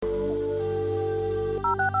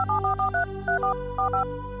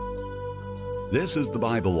This is the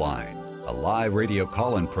Bible Line, a live radio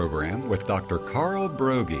call-in program with Dr. Carl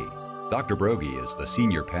Broggi. Dr. Broggi is the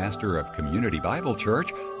senior pastor of Community Bible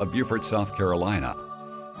Church of Beaufort, South Carolina.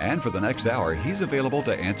 And for the next hour, he's available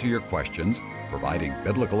to answer your questions, providing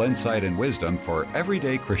biblical insight and wisdom for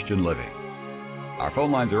everyday Christian living. Our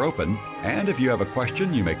phone lines are open, and if you have a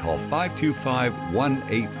question, you may call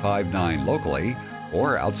 525-1859 locally,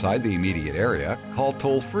 or outside the immediate area, call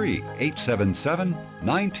toll-free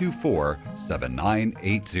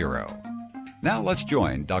 877-924-7980. Now let's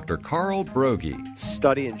join Dr. Carl Broggi.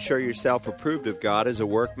 Study and show yourself approved of God as a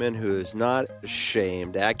workman who is not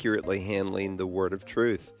ashamed, accurately handling the word of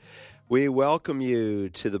truth. We welcome you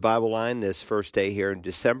to the Bible Line this first day here in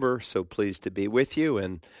December, so pleased to be with you.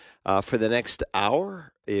 And for the next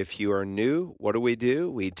hour, if you are new, what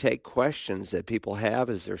do? We take questions that people have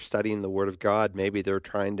as they're studying the Word of God. Maybe they're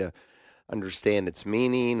trying to understand its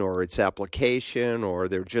meaning or its application, or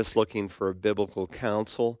they're just looking for a biblical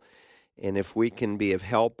counsel. And if we can be of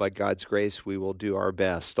help by God's grace, we will do our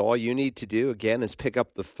best. All you need to do, again, is pick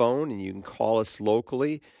up the phone, and you can call us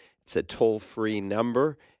locally. It's a toll-free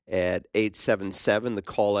number at 877, the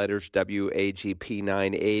call letters WAGP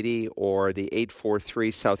 980, or the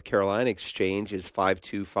 843 South Carolina Exchange is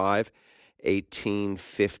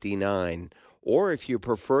 525-1859. Or if you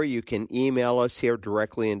prefer, you can email us here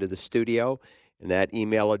directly into the studio, and that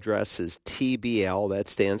email address is TBL, that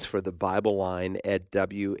stands for the Bible Line, at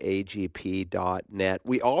WAGP.net.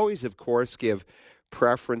 We always, of course, give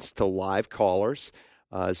preference to live callers.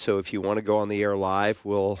 So if you want to go on the air live,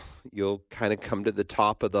 you'll kind of come to the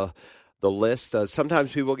top of the list.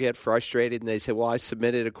 Sometimes people get frustrated and they say, well, I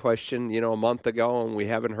submitted a question, a month ago and we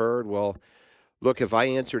haven't heard. Well, look, if I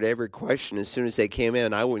answered every question as soon as they came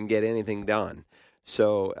in, I wouldn't get anything done.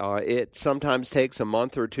 So it sometimes takes a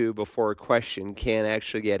month or two before a question can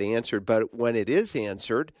actually get answered. But when it is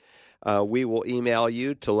answered, we will email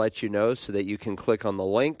you to let you know so that you can click on the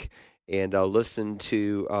link and listen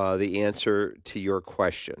to the answer to your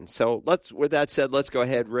question. So with that said, let's go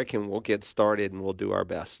ahead, Rick, and we'll get started, and we'll do our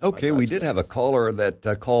best. Okay, we did have a caller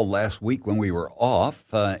that called last week when we were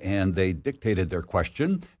off, and they dictated their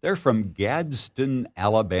question. They're from Gadsden,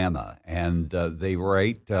 Alabama, and they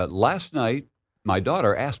write, last night, my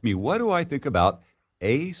daughter asked me, what do I think about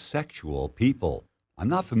asexual people? I'm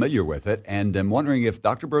not familiar with it, and I'm wondering if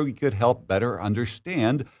Dr. Broggi could help better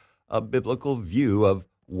understand a biblical view of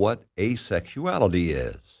what asexuality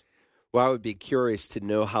is. Well, I would be curious to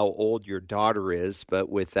know how old your daughter is, but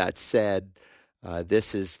with that said,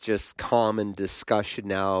 this is just common discussion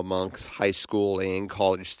now amongst high school and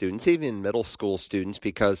college students, even middle school students,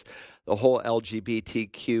 because the whole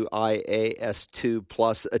LGBTQIAS2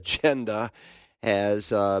 plus agenda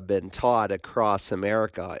has been taught across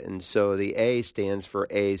America, and so the A stands for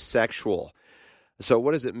asexual. So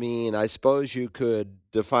what does it mean? I suppose you could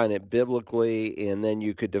define it biblically, and then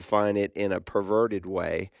you could define it in a perverted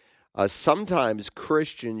way. Sometimes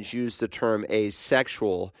Christians use the term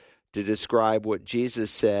asexual to describe what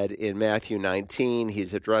Jesus said in Matthew 19.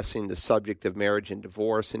 He's addressing the subject of marriage and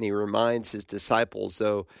divorce, and he reminds his disciples,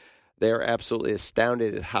 though they're absolutely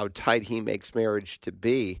astounded at how tight he makes marriage to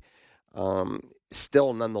be,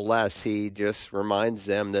 still, nonetheless, he just reminds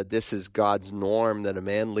them that this is God's norm, that a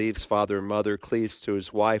man leaves father and mother, cleaves to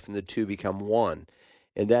his wife, and the two become one.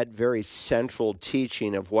 And that very central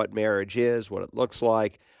teaching of what marriage is, what it looks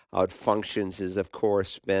like, how it functions, has, of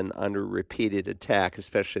course, been under repeated attack,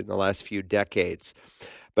 especially in the last few decades.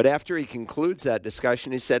 But after he concludes that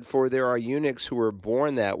discussion, he said, for there are eunuchs who were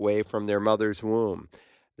born that way from their mother's womb.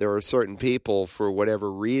 There are certain people, for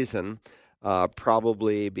whatever reason,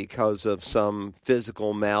 probably because of some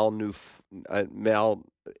physical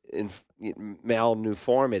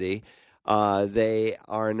malnuformity, they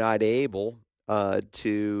are not able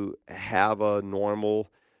to have a normal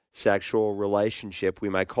sexual relationship. We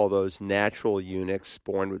might call those natural eunuchs,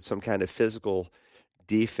 born with some kind of physical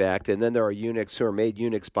defect. And then there are eunuchs who are made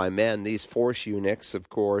eunuchs by men. These forced eunuchs, of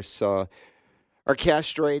course, are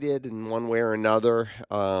castrated in one way or another.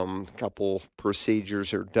 A couple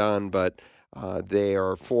procedures are done, but they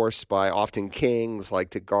are forced by often kings, like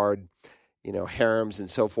to guard, harems and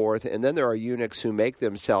so forth. And then there are eunuchs who make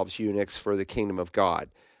themselves eunuchs for the kingdom of God.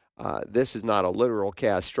 This is not a literal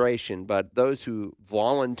castration, but those who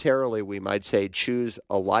voluntarily, we might say, choose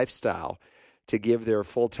a lifestyle to give their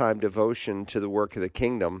full-time devotion to the work of the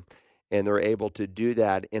kingdom, and they're able to do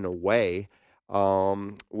that in a way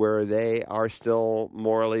where they are still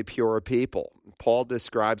morally pure people. Paul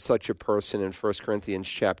describes such a person in 1 Corinthians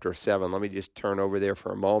chapter 7. Let me just turn over there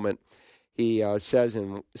for a moment. He says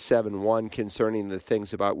in 7:1, concerning the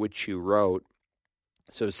things about which you wrote,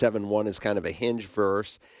 So 7:1 is kind of a hinge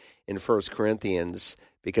verse in 1 Corinthians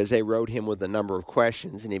because they wrote him with a number of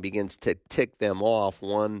questions, and he begins to tick them off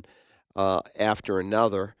one after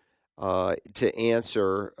another to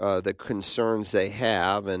answer the concerns they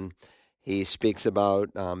have. And he speaks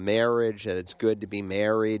about marriage, that it's good to be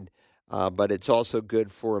married, but it's also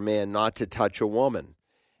good for a man not to touch a woman.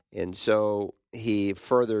 And so he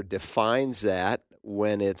further defines that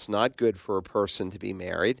when it's not good for a person to be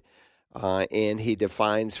married. And he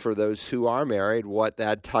defines for those who are married what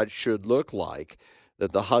that touch should look like,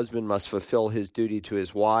 that the husband must fulfill his duty to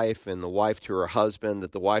his wife and the wife to her husband,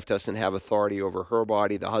 that the wife doesn't have authority over her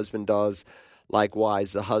body, the husband does.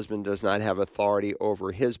 Likewise, the husband does not have authority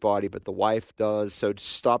over his body, but the wife does. So to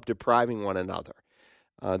stop depriving one another.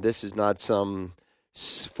 This is not some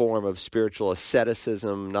form of spiritual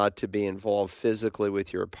asceticism, not to be involved physically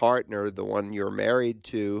with your partner, the one you're married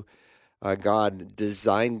to. God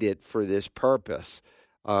designed it for this purpose.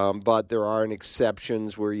 But there are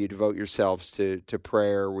exceptions where you devote yourselves to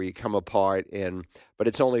prayer, where you come apart, but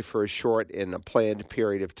it's only for a short and a planned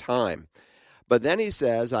period of time. But then he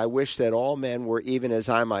says, I wish that all men were even as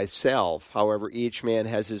I myself. However, each man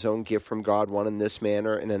has his own gift from God, one in this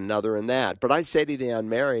manner and another in that. But I say to the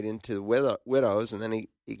unmarried and to the widows, and then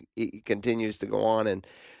he continues to go on and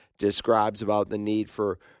describes about the need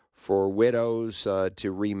for widows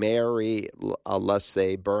to remarry lest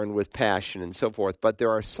they burn with passion and so forth. But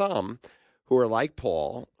there are some who are like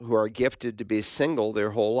Paul, who are gifted to be single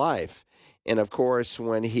their whole life. And of course,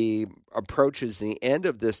 when he approaches the end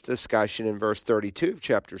of this discussion in verse 32 of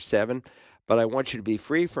chapter 7, but I want you to be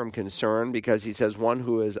free from concern, because he says one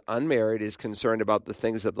who is unmarried is concerned about the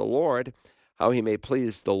things of the Lord, how he may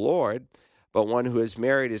please the Lord. But one who is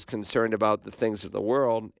married is concerned about the things of the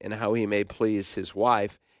world and how he may please his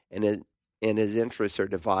wife. And his interests are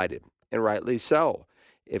divided, and rightly so.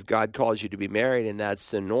 If God calls you to be married and that's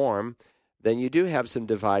the norm, then you do have some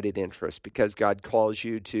divided interests, because God calls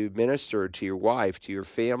you to minister to your wife, to your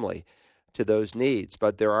family, to those needs.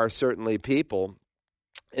 But there are certainly people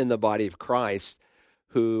in the body of Christ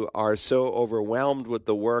who are so overwhelmed with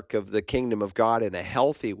the work of the kingdom of God in a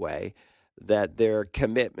healthy way that their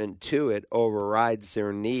commitment to it overrides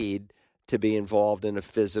their need to be involved in a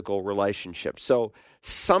physical relationship. So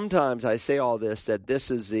sometimes I say all this, that this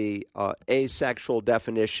is the asexual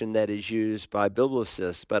definition that is used by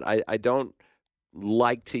biblicists, but I don't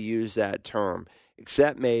like to use that term,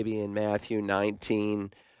 except maybe in Matthew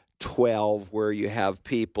 19:12, where you have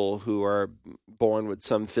people who are born with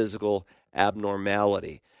some physical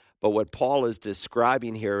abnormality. But what Paul is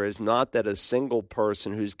describing here is not that a single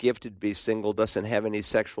person who's gifted to be single doesn't have any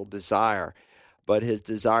sexual desire, but his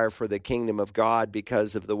desire for the kingdom of God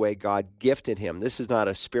because of the way God gifted him. This is not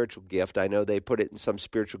a spiritual gift. I know they put it in some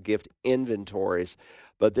spiritual gift inventories,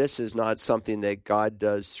 but this is not something that God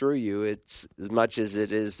does through you. It's as much as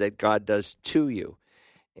it is that God does to you.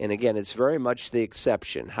 And again, it's very much the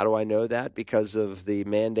exception. How do I know that? Because of the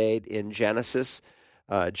mandate in Genesis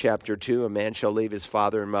chapter 2, a man shall leave his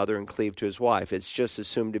father and mother and cleave to his wife. It's just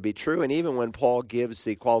assumed to be true. And even when Paul gives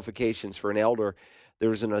the qualifications for an elder,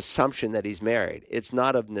 there's an assumption that he's married. It's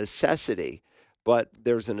not of necessity, but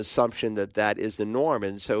there's an assumption that that is the norm,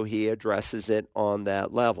 and so he addresses it on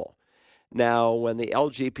that level. Now, when the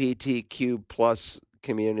LGBTQ plus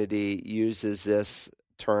community uses this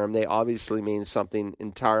term, they obviously mean something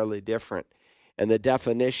entirely different. And the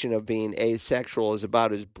definition of being asexual is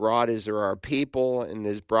about as broad as there are people and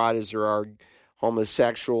as broad as there are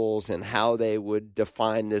homosexuals, and how they would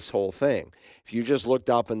define this whole thing. If you just looked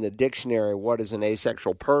up in the dictionary, what is an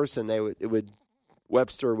asexual person,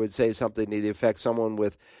 Webster would say something to the effect, someone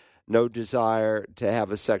with no desire to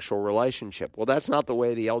have a sexual relationship. Well, that's not the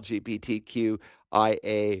way the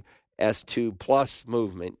LGBTQIA+S2 plus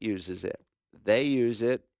movement uses it. They use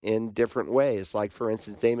it in different ways. Like, for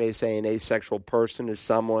instance, they may say an asexual person is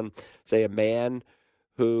someone, say a man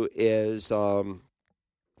who is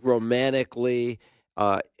romantically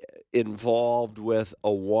involved with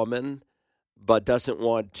a woman, but doesn't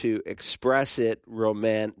want to express it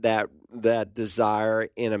that desire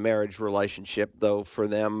in a marriage relationship, though for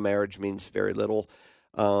them marriage means very little.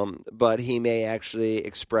 But he may actually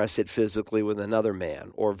express it physically with another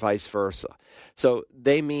man, or vice versa. So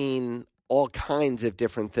they mean all kinds of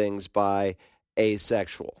different things by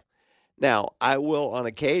asexual. Now, I will, on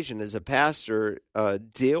occasion, as a pastor,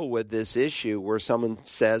 deal with this issue where someone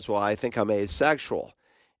says, well, I think I'm asexual.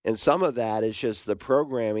 And some of that is just the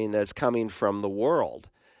programming that's coming from the world.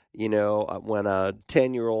 You know, when a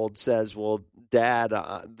 10-year-old says, well, Dad,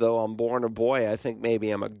 though I'm born a boy, I think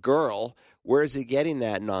maybe I'm a girl. Where is he getting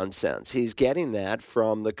that nonsense? He's getting that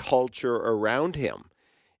from the culture around him.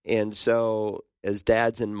 And so as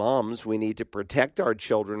dads and moms, we need to protect our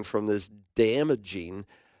children from this damaging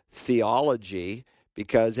theology,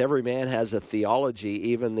 because every man has a theology,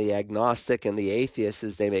 even the agnostic and the atheist,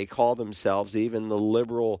 as they may call themselves, even the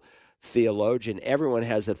liberal theologian. Everyone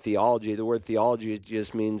has a theology. The word theology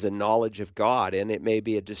just means a knowledge of God, and it may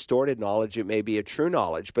be a distorted knowledge, it may be a true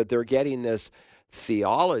knowledge, but they're getting this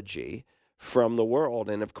theology from the world.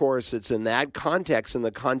 And of course, it's in that context, in the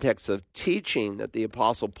context of teaching, that the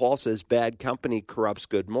Apostle Paul says bad company corrupts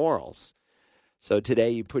good morals. So today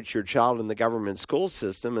you put your child in the government school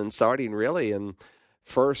system, and starting really in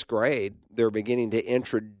first grade, they're beginning to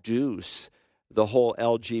introduce the whole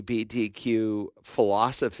LGBTQ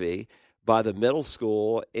philosophy. By the middle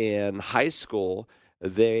school and high school,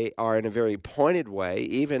 they are in a very pointed way.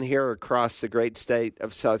 Even here across the great state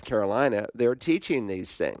of South Carolina, they're teaching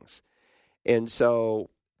these things. And so,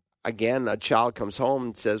 again, a child comes home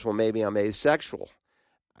and says, well, maybe I'm asexual.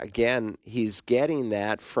 Again, he's getting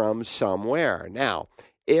that from somewhere. Now,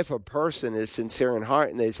 if a person is sincere in heart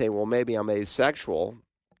and they say, well, maybe I'm asexual,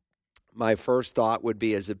 my first thought would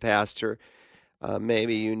be, as a pastor,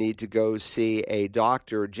 maybe you need to go see a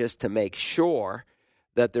doctor just to make sure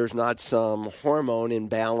that there's not some hormone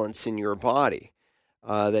imbalance in your body,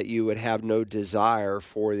 that you would have no desire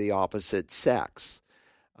for the opposite sex.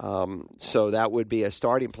 So that would be a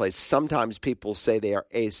starting place. Sometimes people say they are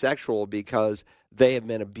asexual because they have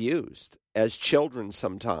been abused as children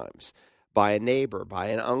sometimes by a neighbor, by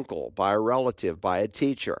an uncle, by a relative, by a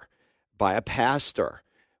teacher, by a pastor,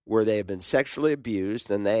 where they have been sexually abused,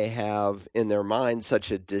 and they have in their mind such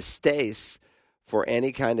a distaste for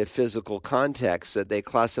any kind of physical context that they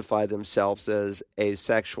classify themselves as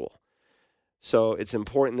asexual. So it's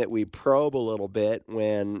important that we probe a little bit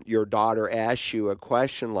when your daughter asks you a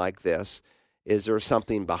question like this. Is there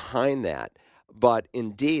something behind that? But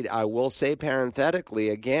indeed, I will say parenthetically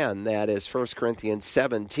again that as 1 Corinthians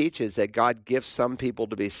 7 teaches, that God gifts some people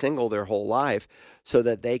to be single their whole life so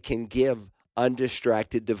that they can give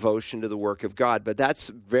undistracted devotion to the work of God. But that's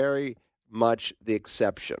very much the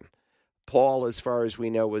exception. Paul, as far as we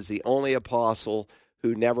know, was the only apostle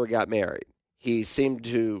who never got married. He seemed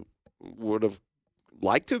to would have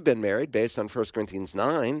liked to have been married based on 1 Corinthians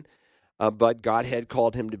 9, but God had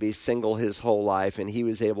called him to be single his whole life, and he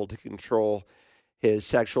was able to control his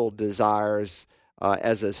sexual desires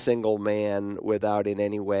as a single man without in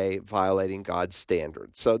any way violating God's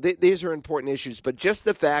standards. So these are important issues, but just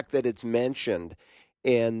the fact that it's mentioned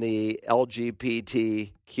in the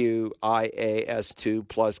LGBTQIAS2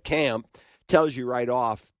 plus camp tells you right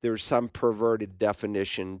off there's some perverted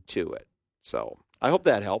definition to it. So I hope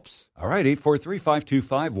that helps. All right,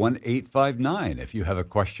 843-525-1859. If you have a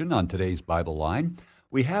question on today's Bible Line,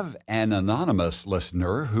 we have an anonymous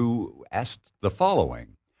listener who asked the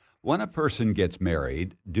following. When a person gets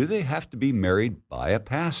married, do they have to be married by a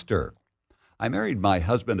pastor? I married my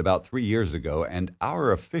husband about 3 years ago, and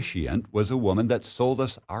our officiant was a woman that sold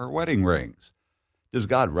us our wedding rings. Does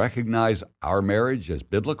God recognize our marriage as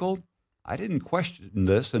biblical? I didn't question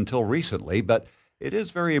this until recently, but it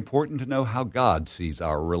is very important to know how God sees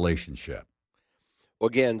our relationship. Well,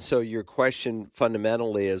 again, so your question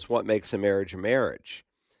fundamentally is what makes a marriage a marriage?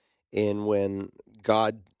 And when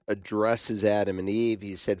God addresses Adam and Eve,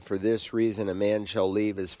 he said, for this reason a man shall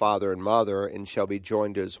leave his father and mother and shall be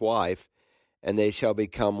joined to his wife, and they shall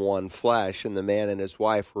become one flesh. And the man and his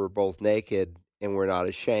wife were both naked and were not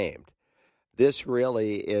ashamed. This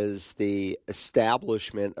really is the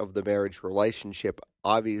establishment of the marriage relationship.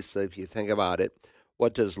 Obviously, if you think about it,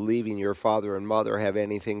 what does leaving your father and mother have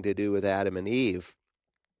anything to do with Adam and Eve?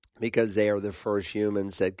 Because they are the first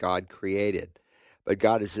humans that God created. But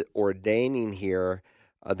God is ordaining here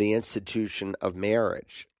the institution of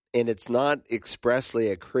marriage. And it's not expressly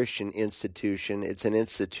a Christian institution. It's an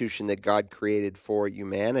institution that God created for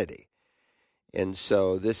humanity. And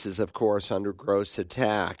so this is, of course, under gross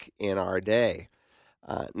attack in our day.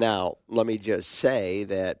 Now, let me just say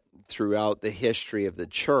that throughout the history of the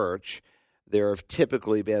church, there have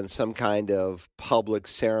typically been some kind of public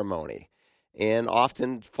ceremony, and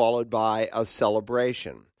often followed by a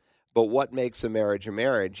celebration. But what makes a marriage a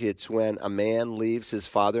marriage? It's when a man leaves his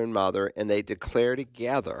father and mother and they declare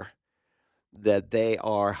together that they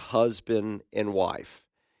are husband and wife.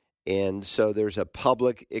 And so there's a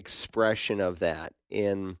public expression of that.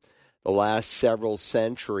 In the last several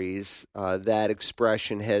centuries, that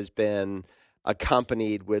expression has been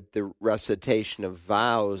accompanied with the recitation of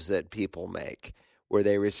vows that people make, where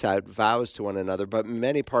they recite vows to one another. But in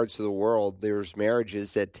many parts of the world, there's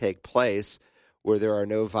marriages that take place where there are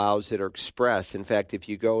no vows that are expressed. In fact, if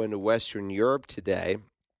you go into Western Europe today,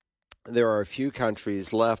 there are a few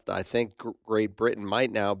countries left. I think Great Britain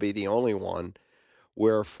might now be the only one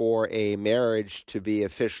where for a marriage to be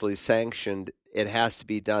officially sanctioned, it has to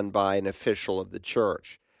be done by an official of the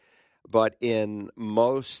church. But in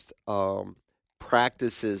most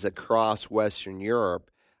practices across Western Europe,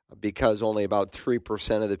 because only about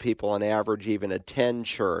 3% of the people on average even attend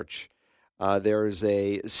church, there's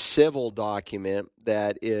a civil document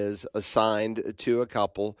that is assigned to a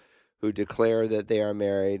couple who declare that they are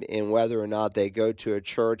married, and whether or not they go to a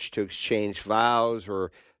church to exchange vows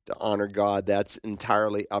or to honor God, that's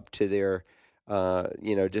entirely up to their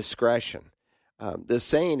discretion. The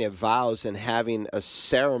saying of vows and having a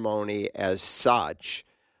ceremony as such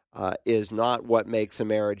is not what makes a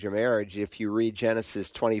marriage a marriage. If you read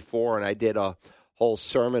Genesis 24, and I did a whole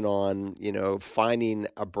sermon on, finding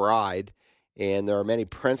a bride, and there are many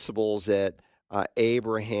principles that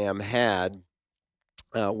Abraham had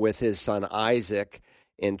with his son Isaac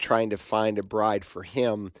in trying to find a bride for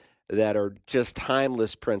him that are just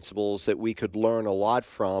timeless principles that we could learn a lot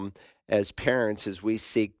from as parents as we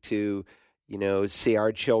seek to, see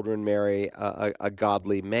our children marry a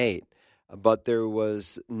godly mate. But there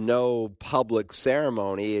was no public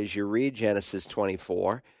ceremony as you read Genesis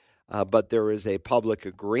 24, but there was a public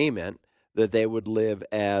agreement that they would live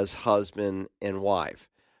as husband and wife.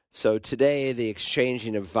 So today, the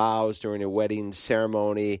exchanging of vows during a wedding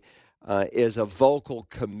ceremony is a vocal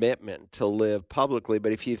commitment to live publicly.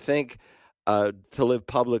 But if you think to live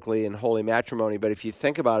publicly in holy matrimony, but if you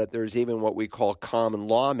think about it, there's even what we call common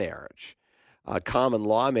law marriage. Common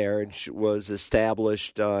law marriage was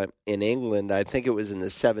established in England, I think it was in the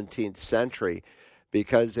 17th century,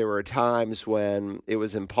 because there were times when it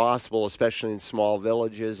was impossible, especially in small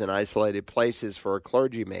villages and isolated places, for a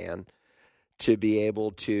clergyman to be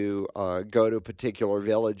able to go to a particular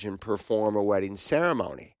village and perform a wedding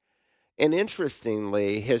ceremony. And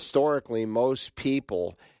interestingly, historically, most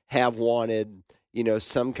people have wanted,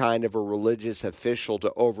 some kind of a religious official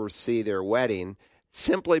to oversee their wedding,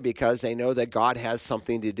 simply because they know that God has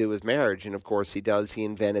something to do with marriage. And of course he does. He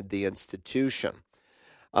invented the institution.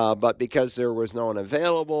 But because there was no one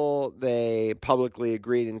available, they publicly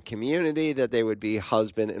agreed in community that they would be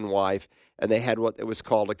husband and wife, and they had what was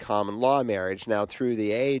called a common law marriage. Now, through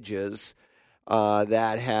the ages,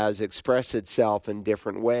 that has expressed itself in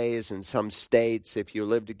different ways. In some states, if you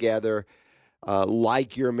live together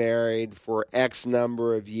like you're married for X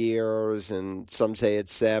number of years, and some say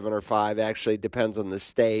it's 7 or 5, actually it depends on the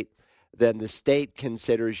state, then the state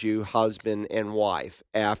considers you husband and wife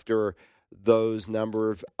after those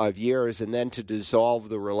number of years. And then to dissolve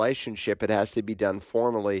the relationship, it has to be done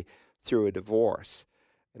formally through a divorce.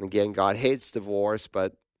 And again, God hates divorce,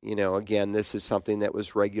 but, again, this is something that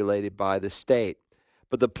was regulated by the state.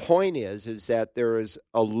 But the point is that there is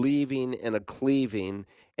a leaving and a cleaving,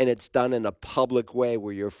 and it's done in a public way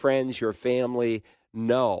where your friends, your family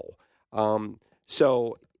know.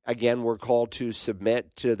 So, again, we're called to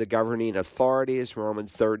submit to the governing authorities,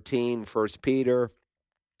 Romans 13, 1 Peter.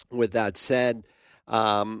 With that said,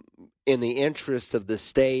 in the interest of the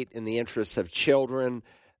state, in the interest of children,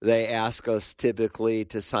 they ask us typically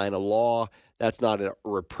to sign a law. That's not a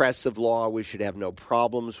repressive law. We should have no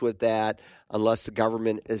problems with that unless the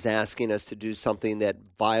government is asking us to do something that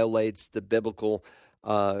violates the biblical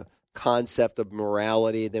concept of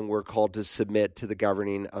morality. Then we're called to submit to the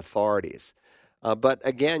governing authorities. But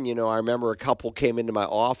again, I remember a couple came into my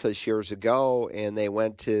office years ago, and they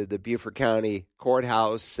went to the Beaufort County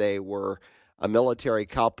Courthouse. They were a military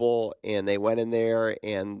couple, and they went in there,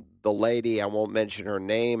 and the lady, I won't mention her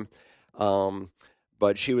name,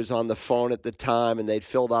 but she was on the phone at the time, and they'd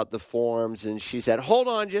filled out the forms, and she said, "Hold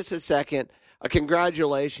on just a second.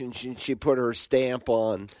 Congratulations." And she put her stamp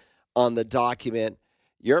on the document.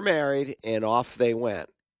 "You're married," and off they went.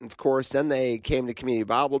 Of course, then they came to Community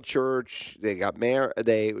Bible Church. They got married.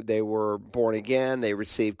 They were born again. They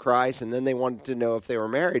received Christ, and then they wanted to know if they were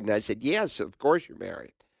married. And I said, "Yes, of course you're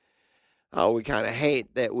married." We kind of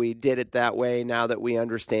hate that we did it that way now that we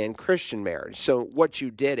understand Christian marriage. So what you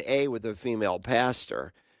did, with a female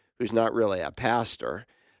pastor, who's not really a pastor,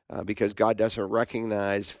 because God doesn't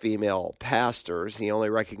recognize female pastors. He only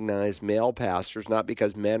recognizes male pastors, not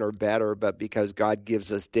because men are better, but because God gives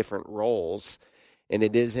us different roles. And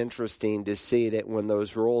it is interesting to see that when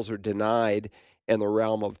those roles are denied in the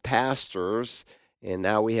realm of pastors, and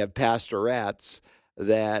now we have pastorettes,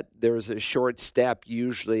 that there's a short step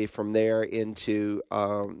usually from there into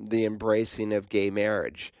the embracing of gay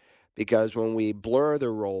marriage. Because when we blur the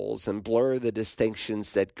roles and blur the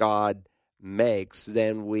distinctions that God makes,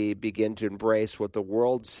 then we begin to embrace what the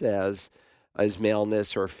world says as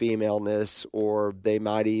maleness or femaleness, or they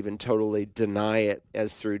might even totally deny it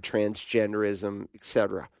as through transgenderism,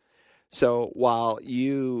 etc. So while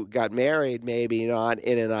you got married, maybe not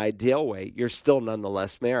in an ideal way, you're still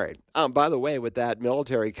nonetheless married. By the way, with that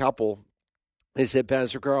military couple, they said,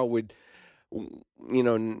 Pastor Carl,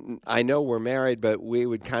 I know we're married, but we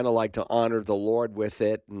would kind of like to honor the Lord with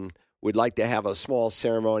it, and we'd like to have a small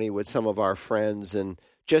ceremony with some of our friends and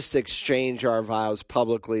just exchange our vows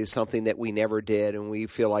publicly, something that we never did, and we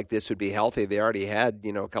feel like this would be healthy. They already had,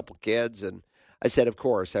 a couple kids, and I said, of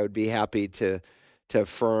course, I would be happy to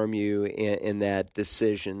affirm you in that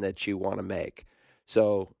decision that you want to make.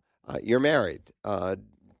 So you're married.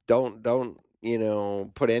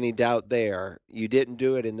 Don't put any doubt there. You didn't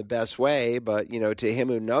do it in the best way, but to him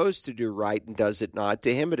who knows to do right and does it not,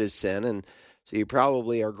 to him it is sin. And so you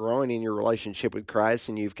probably are growing in your relationship with Christ,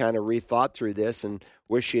 and you've kind of rethought through this and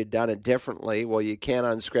wish you had done it differently. Well, you can't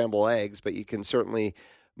unscramble eggs, but you can certainly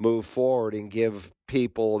move forward and give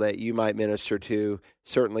people that you might minister to,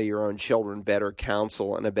 certainly your own children, better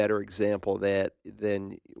counsel and a better example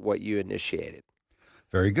than what you initiated.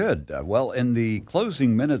 Very good. Well, in the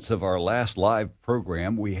closing minutes of our last live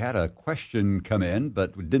program, we had a question come in,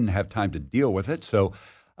 but we didn't have time to deal with it. So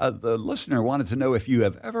the listener wanted to know if you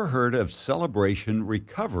have ever heard of Celebration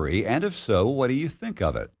Recovery, and if so, what do you think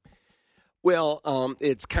of it? Well,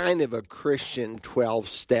 it's kind of a Christian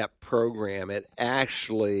 12-step program. It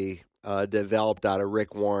actually developed out of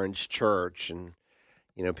Rick Warren's church. And,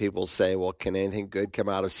 people say, well, can anything good come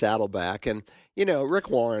out of Saddleback? And, Rick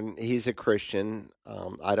Warren, he's a Christian.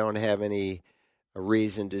 I don't have any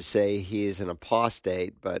reason to say he is an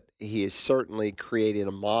apostate, but he is certainly creating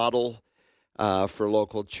a model for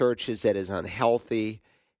local churches that is unhealthy.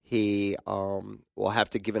 He will have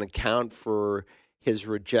to give an account for his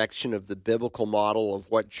rejection of the biblical model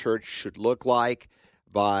of what church should look like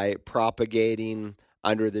by propagating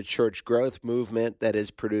under the church growth movement that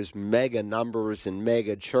has produced mega numbers and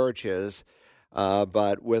mega churches,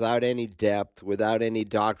 but without any depth, without any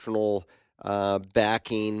doctrinal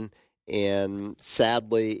backing. And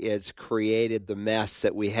sadly, it's created the mess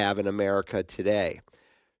that we have in America today.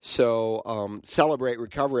 So Celebrate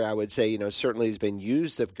Recovery, I would say, certainly has been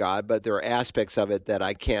used of God, but there are aspects of it that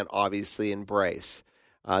I can't obviously embrace.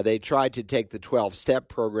 They tried to take the 12-step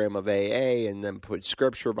program of AA and then put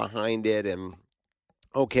Scripture behind it. And,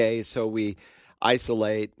 okay, so we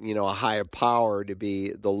isolate, a higher power to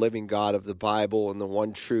be the living God of the Bible and the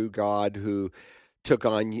one true God who took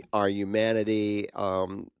on our humanity,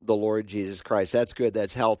 the Lord Jesus Christ. That's good.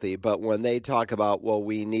 That's healthy. But when they talk about, well,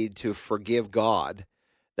 we need to forgive God,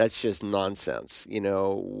 that's just nonsense.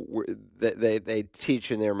 They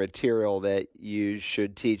teach in their material that you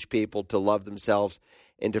should teach people to love themselves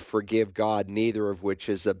and to forgive God, neither of which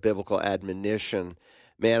is a biblical admonition.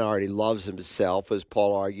 Man already loves himself, as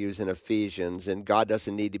Paul argues in Ephesians, and God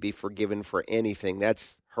doesn't need to be forgiven for anything.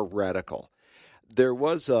 That's heretical. There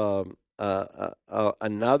was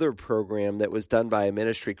another program that was done by a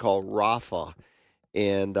ministry called Rapha,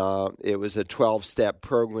 and it was a 12-step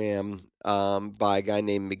program by a guy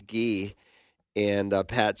named McGee and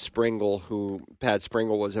Pat Springle, Pat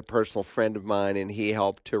Springle was a personal friend of mine, and he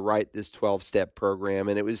helped to write this 12-step program.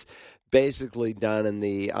 And it was basically done in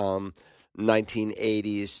the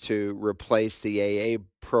 1980s to replace the AA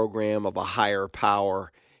program of a higher power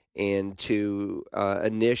and to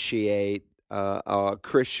initiate a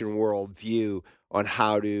Christian worldview on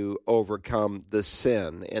how to overcome the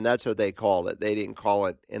sin. And that's what they called it. They didn't call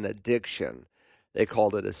it an addiction. They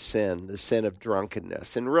called it a sin, the sin of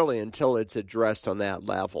drunkenness. And really, until it's addressed on that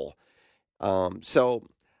level. So,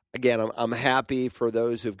 again, I'm happy for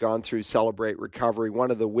those who've gone through Celebrate Recovery.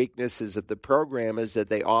 One of the weaknesses of the program is that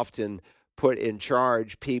they often put in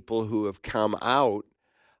charge people who have come out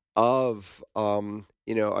of,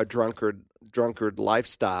 a drunkard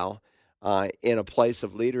lifestyle in a place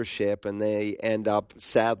of leadership, and they end up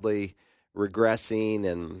sadly regressing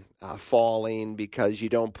and falling because you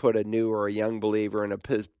don't put a new or a young believer in a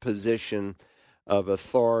position of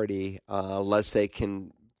authority unless they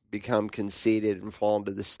can become conceited and fall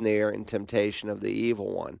into the snare and temptation of the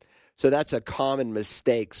evil one. So that's a common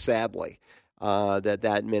mistake, sadly,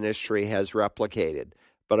 that ministry has replicated.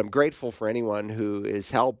 But I'm grateful for anyone who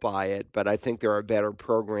is helped by it, but I think there are better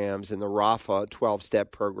programs, and the Rapha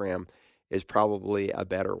 12-step program is probably a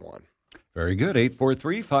better one. Very good.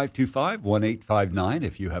 843-525-1859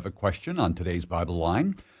 if you have a question on today's Bible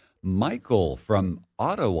Line. Michael from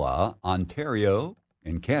Ottawa, Ontario,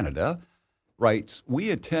 in Canada, writes, we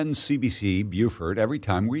attend CBC Beaufort every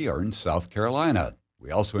time we are in South Carolina.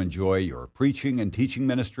 We also enjoy your preaching and teaching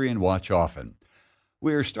ministry and watch often.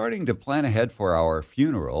 We are starting to plan ahead for our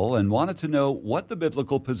funeral and wanted to know what the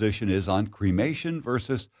biblical position is on cremation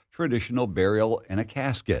versus traditional burial in a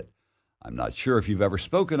casket. I'm not sure if you've ever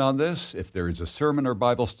spoken on this. If there is a sermon or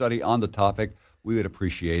Bible study on the topic, we would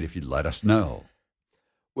appreciate if you'd let us know.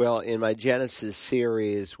 Well, in my Genesis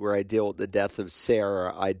series where I deal with the death of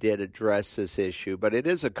Sarah, I did address this issue, but it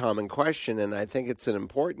is a common question, and I think it's an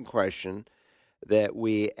important question that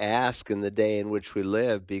we ask in the day in which we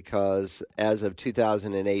live, because as of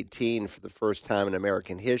 2018, for the first time in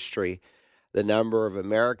American history, the number of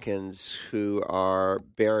Americans who are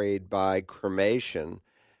buried by cremation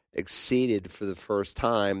exceeded for the first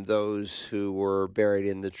time those who were buried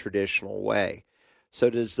in the traditional way. So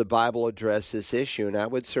does the Bible address this issue? And I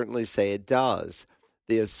would certainly say it does.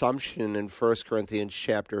 The assumption in 1 Corinthians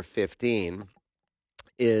chapter 15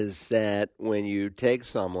 is that when you take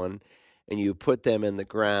someone and you put them in the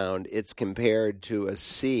ground, it's compared to a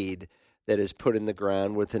seed that is put in the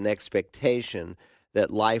ground with an expectation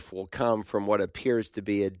that life will come from what appears to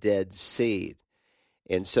be a dead seed.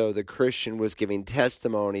 And so the Christian was giving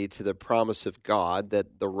testimony to the promise of God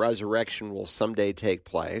that the resurrection will someday take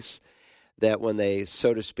place, that when they,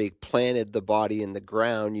 so to speak, planted the body in the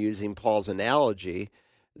ground, using Paul's analogy,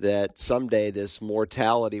 that someday this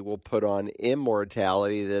mortality will put on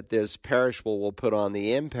immortality, that this perishable will put on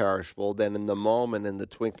the imperishable, then in the moment, in the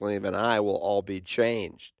twinkling of an eye, will all be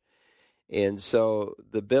changed. And so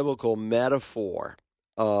the biblical metaphor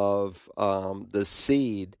of the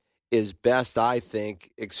seed is best, I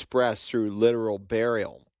think, expressed through literal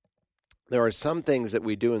burial. There are some things that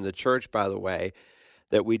we do in the church, by the way,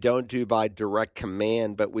 that we don't do by direct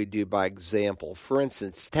command, but we do by example. For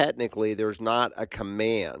instance, technically, there's not a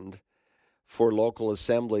command for local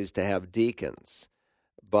assemblies to have deacons,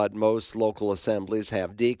 but most local assemblies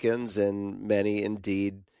have deacons, and many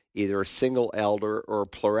indeed either a single elder or a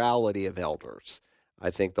plurality of elders.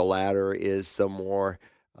 I think the latter is the more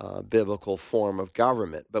biblical form of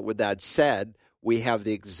government. But with that said, we have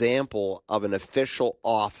the example of an official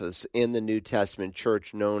office in the New Testament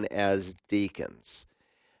church known as deacons.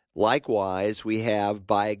 Likewise, we have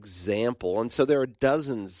by example, and so there are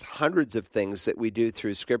dozens, hundreds of things that we do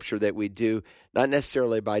through Scripture that we do not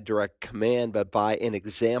necessarily by direct command, but by an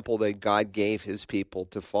example that God gave his people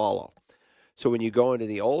to follow. So when you go into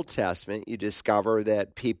the Old Testament, you discover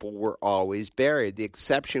that people were always buried. The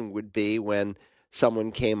exception would be when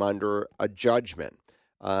someone came under a judgment.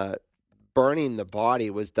 Burning the body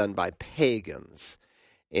was done by pagans.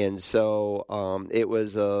 And so it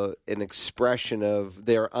was an expression of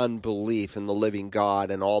their unbelief in the living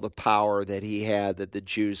God and all the power that he had, that the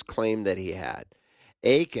Jews claimed that he had.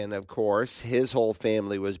 Achan, of course, his whole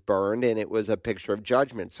family was burned, and it was a picture of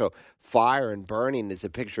judgment. So fire and burning is a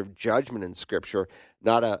picture of judgment in Scripture,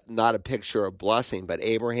 not a picture of blessing. But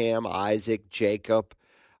Abraham, Isaac, Jacob,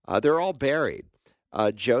 they're all buried.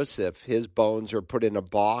 Joseph, his bones are put in a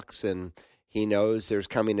box, and he knows there's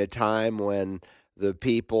coming a time when the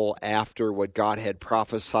people, after what God had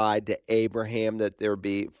prophesied to Abraham, that there would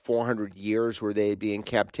be 400 years where they'd be in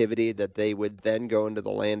captivity, that they would then go into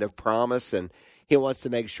the land of promise. And he wants to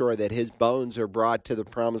make sure that his bones are brought to the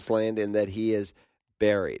promised land and that he is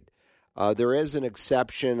buried. There is an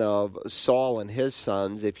exception of Saul and his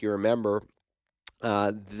sons. If you remember,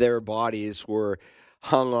 their bodies were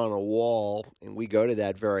hung on a wall, and we go to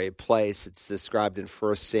that very place. It's described in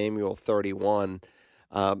 1 Samuel 31.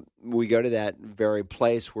 We go to that very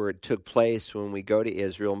place where it took place when we go to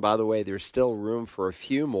Israel. And by the way, there's still room for a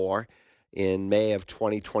few more in May of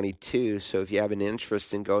 2022. So if you have an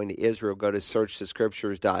interest in going to Israel, go to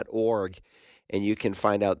searchthescriptures.org, and you can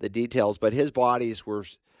find out the details. But his body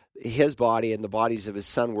and the bodies of his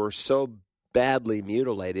son were so badly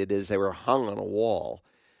mutilated as they were hung on a wall.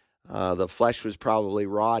 The flesh was probably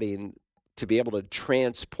rotting. To be able to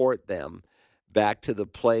transport them back to the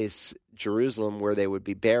place, Jerusalem, where they would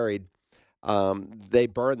be buried, they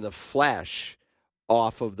burned the flesh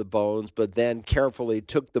off of the bones, but then carefully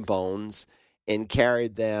took the bones and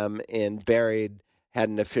carried them and had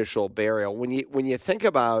an official burial. When you think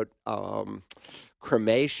about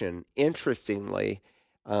cremation, interestingly,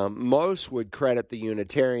 most would credit the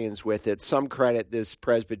Unitarians with it. Some credit this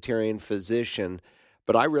Presbyterian physician,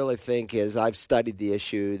 but I really think, as I've studied the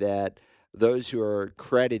issue, that those who are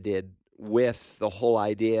credited with the whole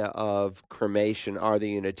idea of cremation are the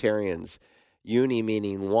Unitarians. Uni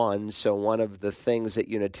meaning one, so one of the things that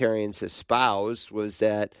Unitarians espoused was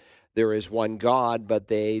that there is one God, but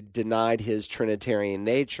they denied his Trinitarian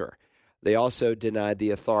nature. They also denied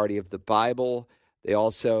the authority of the Bible. They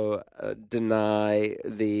also deny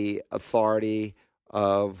the authority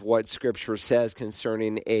of what Scripture says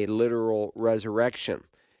concerning a literal resurrection.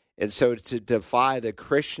 And so to defy the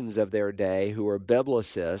Christians of their day who are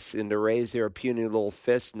biblicists and to raise their puny little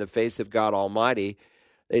fist in the face of God Almighty,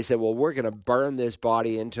 They said, well, we're going to burn this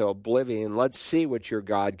body into oblivion. Let's see what your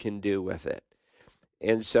God can do with it.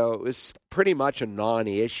 And so it was pretty much a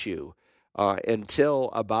non-issue until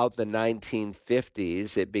about the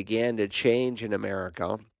 1950s. It began to change in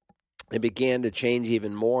America. It began to change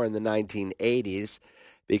even more in the 1980s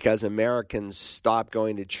because Americans stopped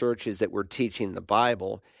going to churches that were teaching the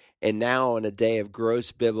Bible. And now, in a day of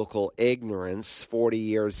gross biblical ignorance, 40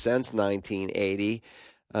 years since 1980,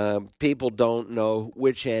 people don't know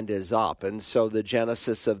which end is up. And so the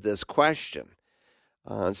genesis of this question.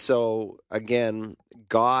 So, again,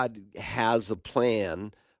 God has a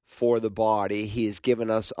plan for the body. He's given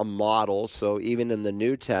us a model. So even in the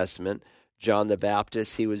New Testament, John the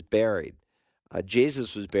Baptist, he was buried.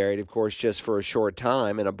 Jesus was buried, of course, just for a short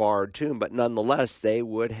time in a borrowed tomb, but nonetheless, they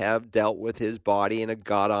would have dealt with his body in a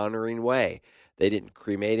God-honoring way. They didn't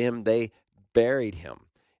cremate him, they buried him.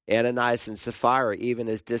 Ananias and Sapphira, even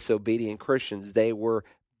as disobedient Christians, they were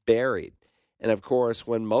buried. And of course,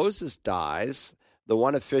 when Moses dies, the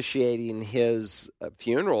one officiating his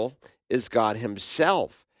funeral is God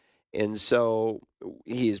himself. And so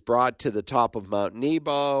he's brought to the top of Mount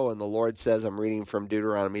Nebo, and the Lord says, I'm reading from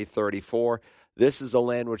Deuteronomy 34, this is the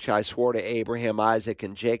land which I swore to Abraham, Isaac,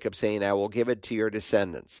 and Jacob, saying, I will give it to your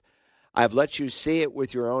descendants. I have let you see it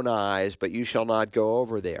with your own eyes, but you shall not go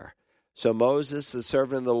over there. So Moses, the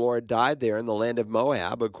servant of the Lord, died there in the land of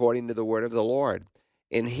Moab, according to the word of the Lord.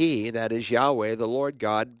 And he, that is Yahweh, the Lord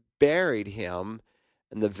God, buried him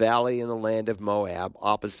in the valley in the land of Moab,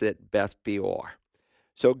 opposite Beth Peor.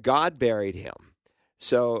 So God buried him.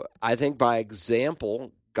 So I think by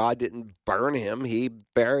example, God didn't burn him, he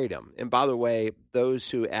buried him. And by the way,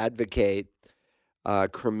 those who advocate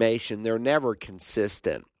cremation, they're never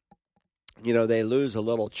consistent. You know, they lose a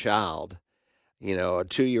little child, you know, a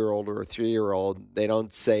 2-year-old or a 3-year-old. They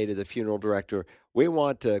don't say to the funeral director, we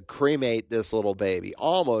want to cremate this little baby.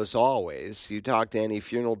 Almost always, you talk to any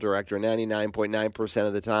funeral director, 99.9%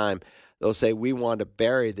 of the time, they'll say, we want to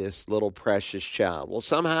bury this little precious child. Well,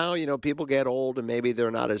 somehow, you know, people get old and maybe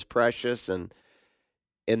they're not as precious, and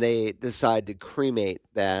they decide to cremate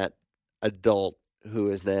that adult who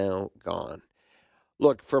is now gone.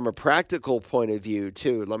 Look, from a practical point of view,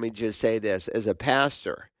 too, let me just say this. As a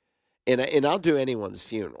pastor, and I'll do anyone's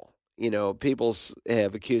funeral. You know, people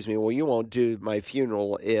have accused me, well, you won't do my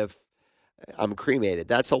funeral if I'm cremated.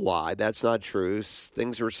 That's a lie. That's not true.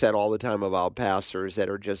 Things are said all the time about pastors that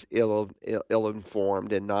are just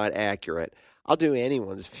ill-informed and not accurate. I'll do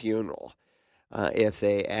anyone's funeral if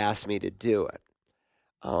they ask me to do it.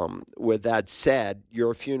 With that said,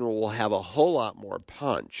 your funeral will have a whole lot more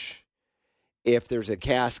punch if there's a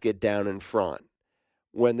casket down in front.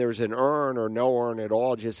 When there's an urn or no urn at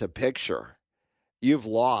all, just a picture, you've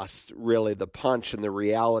lost really the punch and the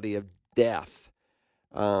reality of death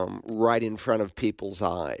right in front of people's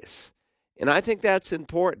eyes. And I think that's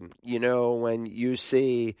important. You know, when you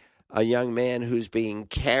see a young man who's being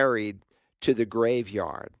carried to the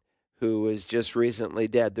graveyard, who is just recently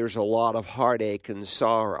dead, there's a lot of heartache and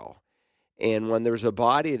sorrow. And when there's a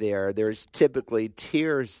body there, there's typically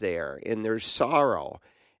tears there, and there's sorrow.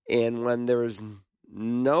 And when there's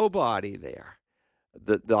nobody there,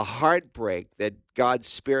 the heartbreak that God's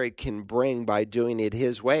Spirit can bring by doing it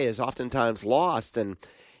His way is oftentimes lost. And,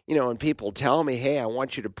 you know, when people tell me, hey, I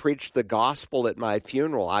want you to preach the gospel at my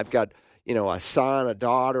funeral, I've got, you know, a son, a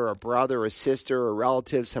daughter, a brother, a sister, a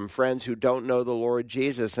relative, some friends who don't know the Lord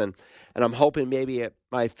Jesus. And I'm hoping maybe at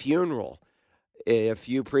my funeral, if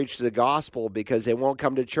you preach the gospel because they won't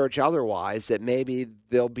come to church otherwise, that maybe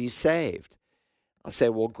they'll be saved. I'll say,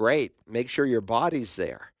 well, great. Make sure your body's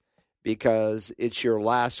there because it's your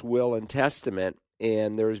last will and testament.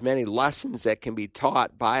 And there's many lessons that can be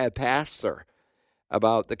taught by a pastor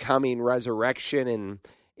about the coming resurrection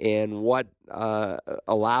and what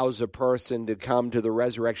allows a person to come to the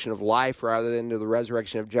resurrection of life rather than to the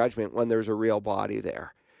resurrection of judgment when there's a real body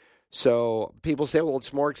there. So people say, well,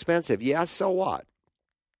 it's more expensive. Yeah, so what?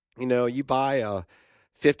 You know, you buy a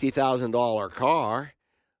 $50,000 car.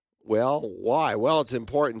 Well, why? Well, it's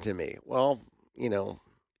important to me. Well, you know,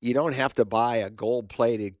 you don't have to buy a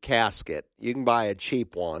gold-plated casket. You can buy a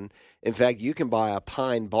cheap one. In fact, you can buy a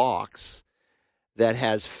pine box that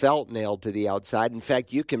has felt nailed to the outside. In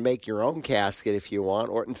fact, you can make your own casket if you want,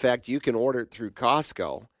 or in fact, you can order it through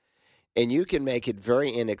Costco, and you can make it very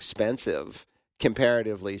inexpensive,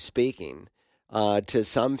 comparatively speaking, to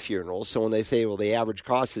some funerals. So when they say, well, the average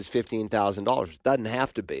cost is $15,000, it doesn't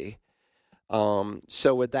have to be.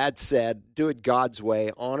 So with that said, do it God's way,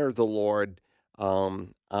 honor the Lord.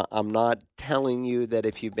 I'm not telling you that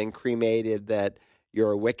if you've been cremated that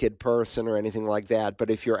you're a wicked person or anything like that. But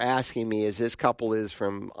if you're asking me, as this couple is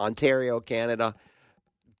from Ontario, Canada,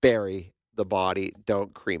 bury the body,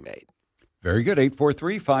 don't cremate. Very good.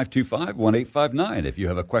 843-525-1859. If you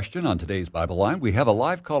have a question on today's Bible Line, we have a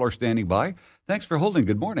live caller standing by. Thanks for holding.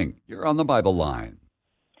 Good morning. You're on the Bible Line.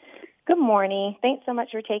 Good morning. Thanks so much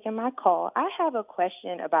for taking my call. I have a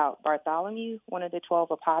question about Bartholomew, one of the 12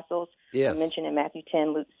 apostles. Yes. Mentioned in Matthew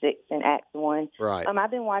 10, Luke 6, and Acts 1. Right. I've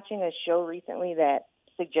been watching a show recently that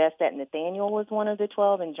suggests that Nathaniel was one of the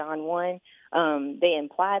 12 in John 1. They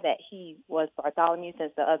imply that he was Bartholomew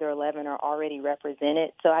since the other 11 are already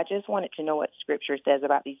represented. So I just wanted to know what Scripture says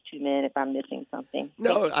about these two men if I'm missing something.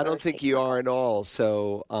 No, I don't think you are at all.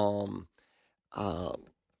 So,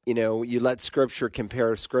 you let Scripture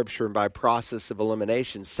compare Scripture, and by process of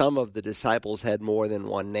elimination, some of the disciples had more than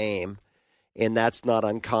one name, and that's not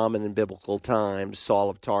uncommon in biblical times. Saul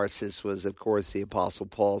of Tarsus was, of course, the Apostle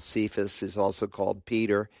Paul. Cephas is also called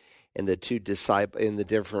Peter, and the two disciples in the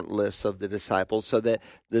different lists of the disciples, so that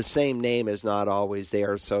the same name is not always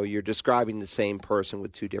there. So you're describing the same person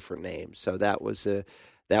with two different names. So that was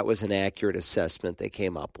an accurate assessment they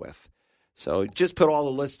came up with. So just put all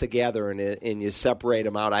the lists together and you separate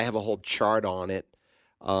them out. I have a whole chart on it.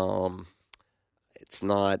 It's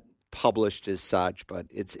not published as such, but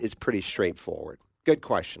it's pretty straightforward. Good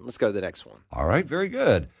question. Let's go to the next one. All right, very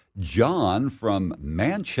good. John from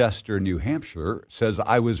Manchester, New Hampshire says,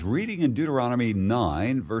 I was reading in Deuteronomy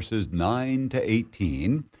 9, verses 9 to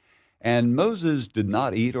 18, and Moses did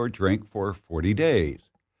not eat or drink for 40 days.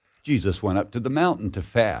 Jesus went up to the mountain to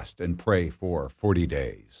fast and pray for 40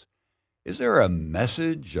 days. Is there a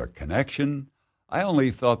message, a connection? I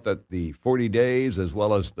only thought that the 40 days as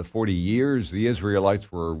well as the 40 years the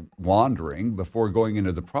Israelites were wandering before going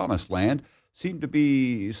into the Promised Land seemed to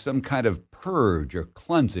be some kind of purge or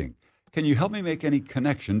cleansing. Can you help me make any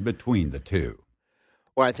connection between the two?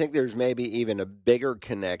 Well, I think there's maybe even a bigger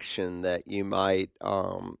connection that you might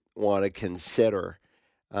want to consider.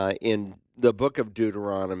 In the book of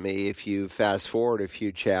Deuteronomy, if you fast forward a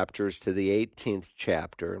few chapters to the 18th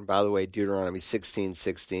chapter, and by the way, Deuteronomy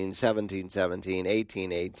 16:16, 17:17,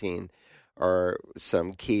 18:18 are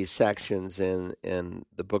some key sections in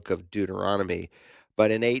the book of Deuteronomy.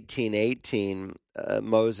 But in 18:18,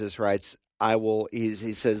 Moses writes, he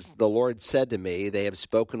says, the Lord said to me, they have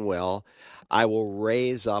spoken well, I will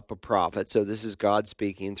raise up a prophet. So this is God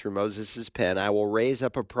speaking through Moses' pen. I will raise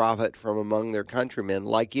up a prophet from among their countrymen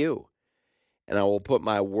like you, and I will put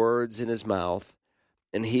my words in his mouth,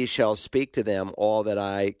 and he shall speak to them all that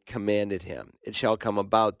I commanded him. It shall come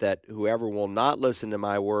about that whoever will not listen to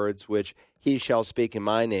my words, which he shall speak in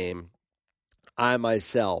my name, I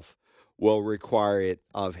myself will require it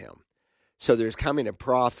of him. So there's coming a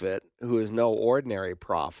prophet who is no ordinary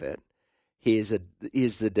prophet. He is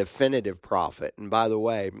the definitive prophet. And by the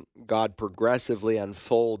way, God progressively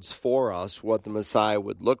unfolds for us what the Messiah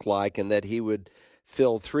would look like, and that he would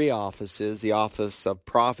fill three offices: the office of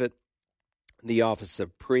prophet, the office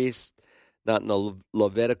of priest, not in the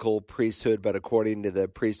Levitical priesthood, but according to the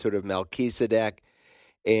priesthood of Melchizedek,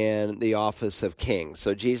 and the office of king.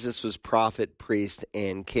 So Jesus was prophet, priest,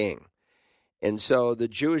 and king. And so the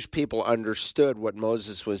Jewish people understood what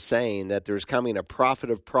Moses was saying, that there's coming a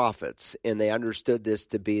prophet of prophets, and they understood this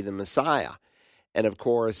to be the Messiah. And of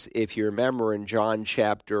course, if you remember in John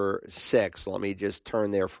chapter 6, let me just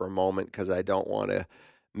turn there for a moment because I don't want to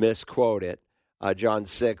misquote it. John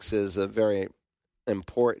 6 is a very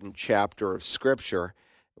important chapter of Scripture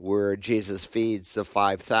where Jesus feeds the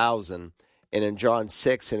 5,000. And in John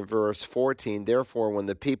 6 and verse 14, therefore, when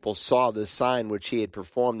the people saw the sign which he had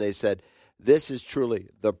performed, they said, this is truly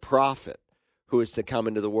the prophet who is to come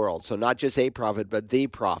into the world. So not just a prophet, but the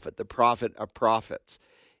prophet of prophets.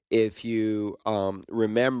 If you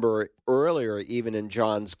remember earlier, even in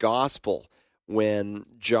John's gospel, when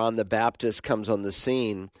John the Baptist comes on the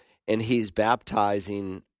scene and he's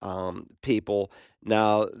baptizing people,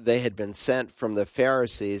 now they had been sent from the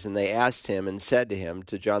Pharisees, and they asked him and said to him,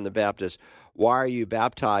 to John the Baptist, why are you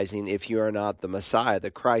baptizing if you are not the Messiah, the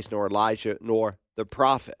Christ, nor Elijah, nor the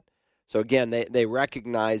prophet? So again, they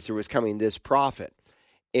recognized there was coming this prophet.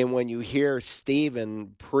 And when you hear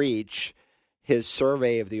Stephen preach his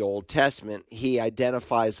survey of the Old Testament, he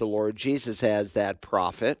identifies the Lord Jesus as that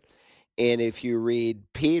prophet. And if you read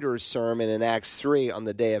Peter's sermon in Acts 3 on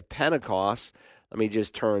the day of Pentecost, let me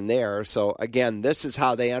just turn there. So again, this is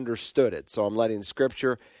how they understood it. So I'm letting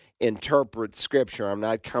Scripture interpret Scripture. I'm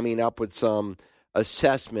not coming up with some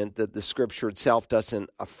assessment that the Scripture itself doesn't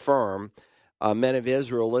affirm. Men of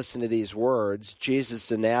Israel, listen to these words. Jesus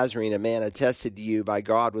the Nazarene, a man attested to you by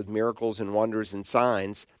God with miracles and wonders and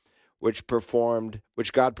signs, which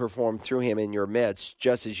God performed through him in your midst,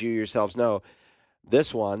 just as you yourselves know.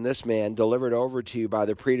 This man, delivered over to you by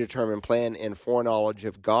the predetermined plan and foreknowledge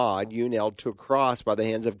of God, you nailed to a cross by the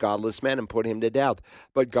hands of godless men and put him to death.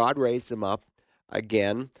 But God raised him up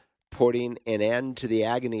again, putting an end to the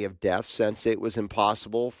agony of death, since it was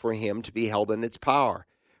impossible for him to be held in its power.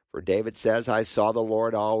 For David says, I saw the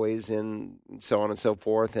Lord always, and so on and so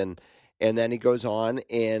forth. And then he goes on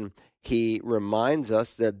and he reminds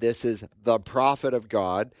us that this is the prophet of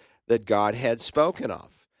God that God had spoken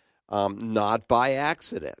of. Not by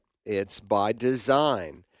accident. It's by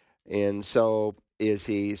design. And so as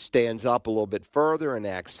he stands up a little bit further in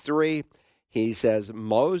Acts 3, he says,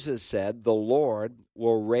 Moses said, the Lord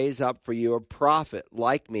will raise up for you a prophet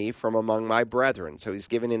like me from among my brethren. So he's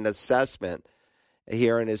giving an assessment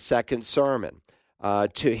here in his second sermon.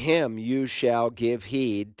 To him you shall give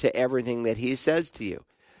heed to everything that he says to you.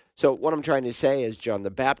 So what I'm trying to say is John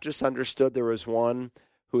the Baptist understood there was one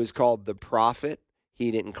who is called the prophet.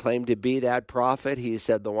 He didn't claim to be that prophet. He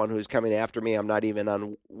said, the one who's coming after me, I'm not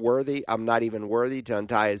even worthy to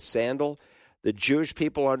untie his sandal. The Jewish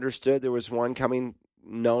people understood there was one coming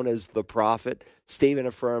known as the prophet. Stephen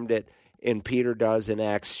affirmed it, and Peter does in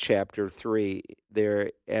Acts chapter 3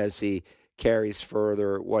 there as he carries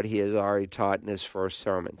further what he has already taught in his first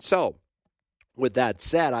sermon. So, with that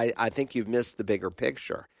said, I think you've missed the bigger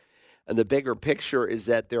picture. And the bigger picture is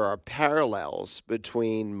that there are parallels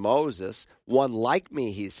between Moses, one like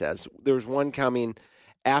me, he says. There's one coming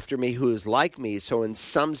after me who is like me. So in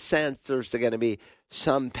some sense, there's going to be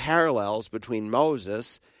some parallels between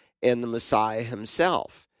Moses and the Messiah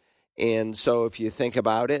himself. And so if you think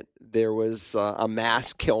about it, there was a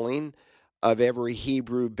mass killing of every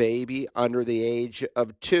Hebrew baby under the age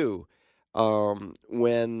of 2.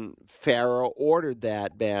 When Pharaoh ordered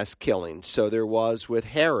that mass killing. So there was with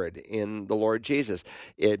Herod in the Lord Jesus.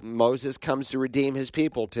 Moses comes to redeem his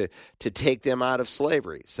people, to take them out of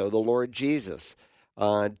slavery. So the Lord Jesus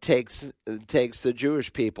takes the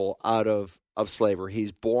Jewish people out of slavery.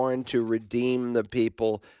 He's born to redeem the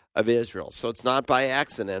people of Israel. So it's not by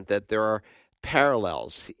accident that there are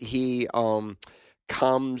parallels. He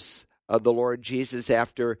comes, the Lord Jesus,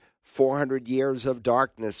 after 400 years of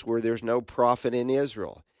darkness where there's no prophet in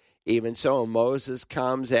Israel. Even so, Moses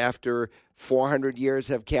comes after 400 years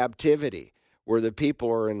of captivity where the people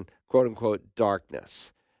are in quote-unquote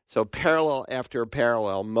darkness. So parallel after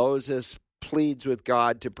parallel, Moses pleads with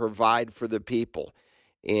God to provide for the people.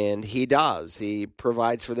 And he does. He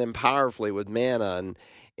provides for them powerfully with manna.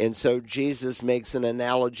 And so Jesus makes an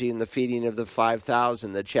analogy in the feeding of the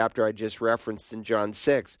 5,000, the chapter I just referenced in John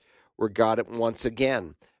 6, where God once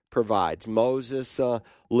again provides. Moses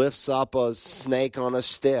lifts up a snake on a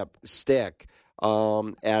stick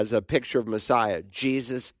as a picture of Messiah.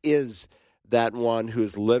 Jesus is that one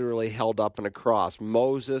who's literally held up on a cross.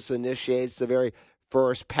 Moses initiates the very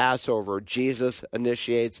first Passover. Jesus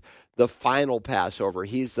initiates the final Passover.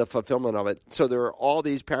 He's the fulfillment of it. So there are all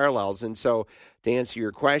these parallels. And so to answer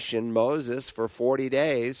your question, Moses for 40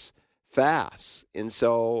 days fasts. And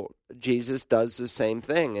so Jesus does the same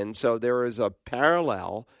thing. And so there is a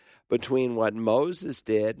parallel between what Moses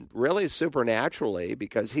did, really supernaturally,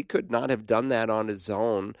 because he could not have done that on his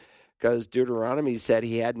own, because Deuteronomy said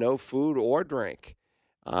he had no food or drink.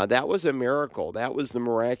 That was a miracle. That was the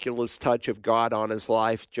miraculous touch of God on his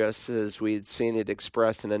life, just as we had seen it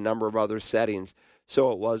expressed in a number of other settings. So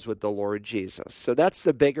it was with the Lord Jesus. So that's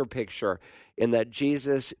the bigger picture, in that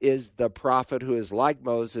Jesus is the prophet who is like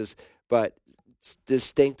Moses, but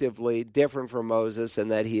distinctively different from Moses, and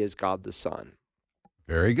that he is God the Son.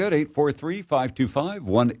 Very good.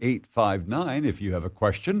 843-525-1859 if you have a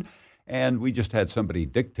question. And we just had somebody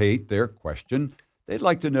dictate their question. They'd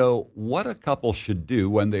like to know what a couple should do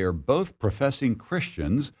when they are both professing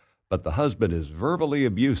Christians, but the husband is verbally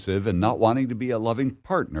abusive and not wanting to be a loving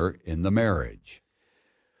partner in the marriage.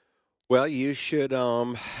 Well, you should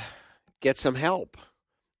get some help.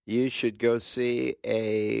 You should go see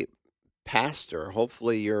a pastor.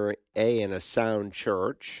 Hopefully you're in a sound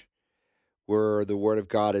church where the Word of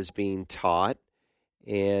God is being taught,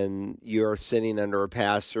 and you're sitting under a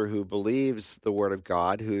pastor who believes the Word of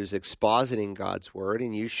God, who's expositing God's Word,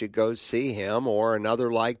 and you should go see him or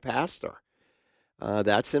another like pastor.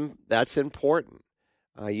 That's important.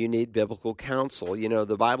 You need biblical counsel. You know,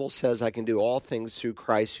 the Bible says I can do all things through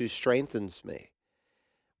Christ who strengthens me.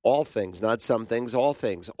 All things, not some things, all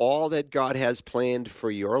things. All that God has planned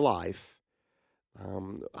for your life.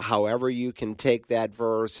 However you can take that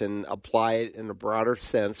verse and apply it in a broader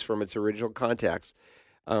sense from its original context,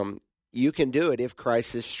 you can do it if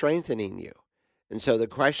Christ is strengthening you. And so the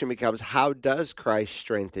question becomes, how does Christ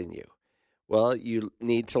strengthen you? Well, you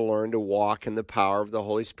need to learn to walk in the power of the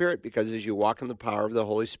Holy Spirit, because as you walk in the power of the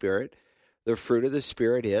Holy Spirit, The fruit of the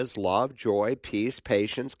Spirit is love, joy, peace,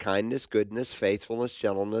 patience, kindness, goodness, faithfulness,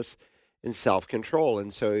 gentleness, and self-control.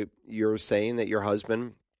 And so you're saying that your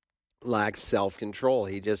husband lacks self-control.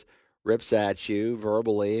 He just rips at you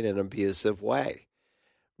verbally in an abusive way.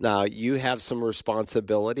 Now, you have some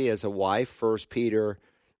responsibility as a wife. 1 Peter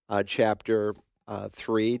chapter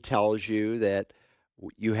 3 tells you that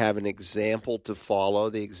you have an example to follow,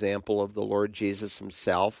 the example of the Lord Jesus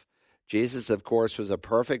himself. Jesus, of course, was a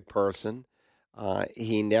perfect person.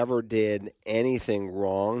 He never did anything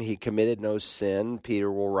wrong. He committed no sin,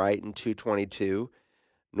 Peter will write in 2:22,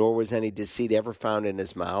 nor was any deceit ever found in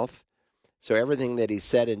his mouth. So everything that he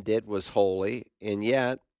said and did was holy, and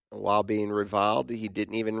yet, while being reviled, he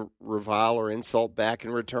didn't even revile or insult back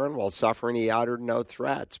in return. While suffering, he uttered no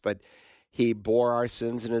threats, but he bore our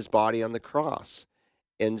sins in his body on the cross.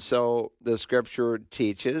 And so the scripture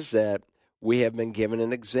teaches that we have been given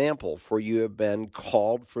an example, for you have been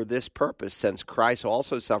called for this purpose, since Christ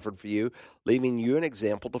also suffered for you, leaving you an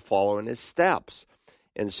example to follow in his steps.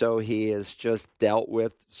 And so he has just dealt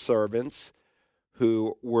with servants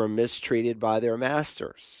who were mistreated by their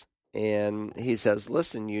masters. And he says,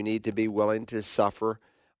 listen, you need to be willing to suffer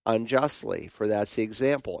unjustly, for that's the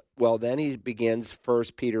example. Well, then he begins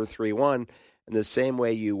 1 Peter 3:1, in the same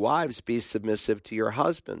way you wives be submissive to your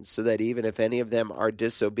husbands, so that even if any of them are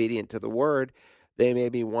disobedient to the word, they may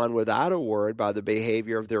be won without a word by the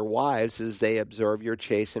behavior of their wives as they observe your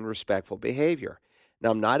chaste and respectful behavior.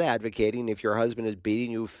 Now, I'm not advocating if your husband is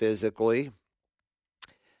beating you physically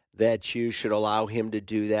that you should allow him to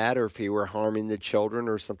do that, or if he were harming the children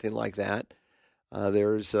or something like that.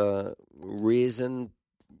 There's a reason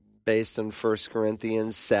based on 1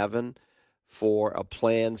 Corinthians 7 for a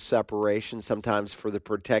planned separation, sometimes for the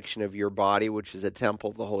protection of your body, which is a temple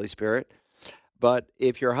of the Holy Spirit. But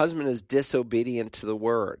if your husband is disobedient to the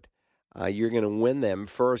word, you're going to win them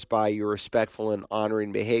first by your respectful and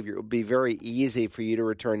honoring behavior. It would be very easy for you to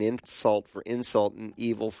return insult for insult and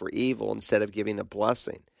evil for evil instead of giving a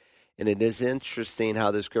blessing. And it is interesting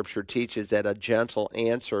how the scripture teaches that a gentle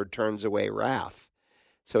answer turns away wrath.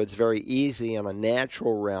 So it's very easy on a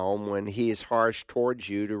natural realm when he is harsh towards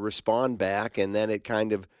you to respond back, and then it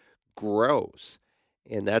kind of grows.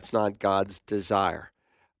 And that's not God's desire.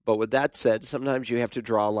 But with that said, sometimes you have to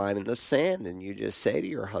draw a line in the sand, and you just say to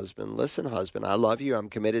your husband, listen, husband, I love you. I'm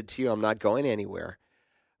committed to you. I'm not going anywhere.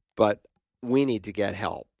 But we need to get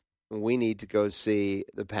help. We need to go see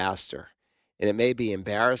the pastor. And it may be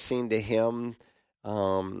embarrassing to him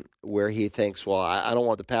where he thinks, well, I don't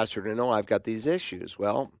want the pastor to know I've got these issues.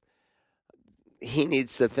 Well, he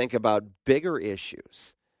needs to think about bigger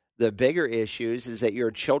issues. The bigger issues is that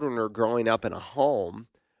your children are growing up in a home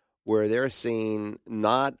where they're seeing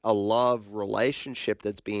not a love relationship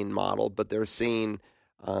that's being modeled, but they're seeing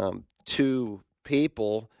two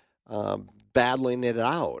people battling it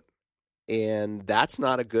out. And that's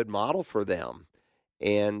not a good model for them.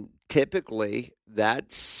 And typically,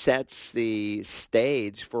 that sets the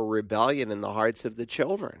stage for rebellion in the hearts of the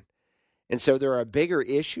children. And so there are bigger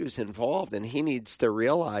issues involved, and he needs to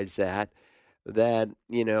realize that,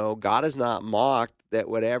 God is not mocked, that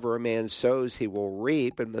whatever a man sows, he will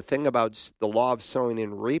reap. And the thing about the law of sowing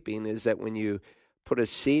and reaping is that when you put a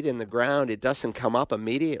seed in the ground, it doesn't come up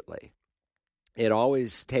immediately. It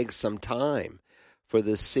always takes some time for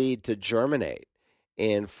the seed to germinate,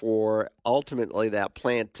 and for ultimately that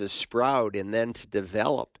plant to sprout and then to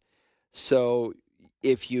develop. So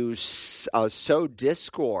if you sow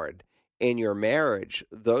discord in your marriage,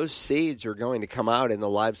 those seeds are going to come out in the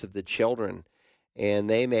lives of the children, and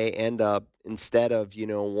they may end up, instead of,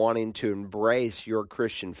 wanting to embrace your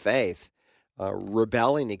Christian faith,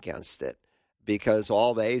 rebelling against it, because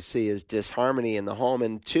all they see is disharmony in the home.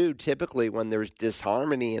 And two, typically when there's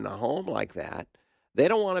disharmony in a home like that, they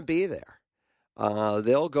don't want to be there.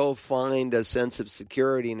 They'll go find a sense of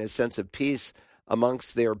security and a sense of peace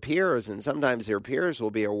amongst their peers, and sometimes their peers will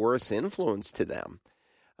be a worse influence to them.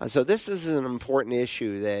 So this is an important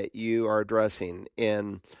issue that you are addressing.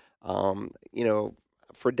 And,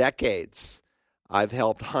 for decades, I've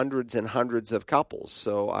helped hundreds and hundreds of couples.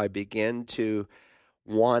 So I begin to,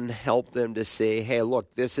 one, help them to say, hey,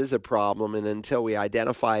 look, this is a problem, and until we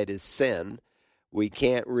identify it as sin, we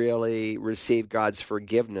can't really receive God's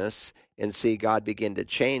forgiveness and see God begin to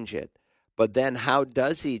change it. But then how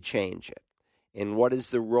does he change it? And what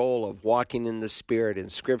is the role of walking in the Spirit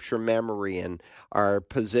and Scripture memory and our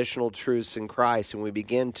positional truths in Christ? And we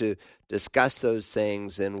begin to discuss those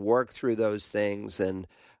things and work through those things, and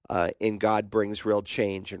God brings real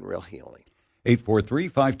change and real healing.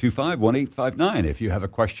 843-525-1859. If you have a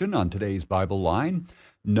question on today's Bible line,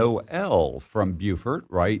 Noel from Beaufort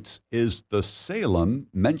writes, is the Salem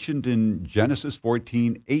mentioned in Genesis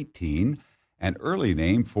 14:18 an early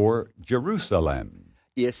name for Jerusalem?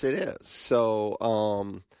 Yes, it is.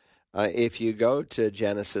 So if you go to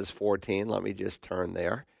Genesis 14, let me just turn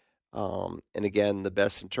there. And again, the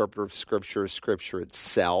best interpreter of Scripture is Scripture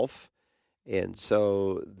itself. And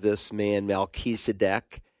so this man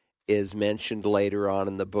Melchizedek is mentioned later on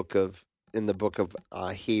in the book of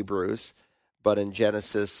Hebrews, but in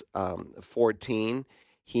Genesis 14,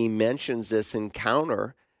 he mentions this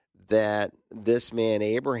encounter that this man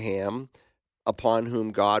Abraham, upon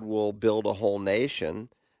whom God will build a whole nation,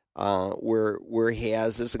 where he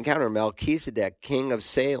has this encounter. Melchizedek, king of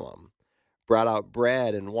Salem, brought out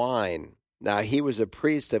bread and wine. Now he was a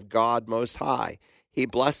priest of God Most High. He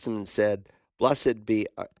blessed him and said, "Blessed be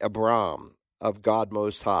Abram of God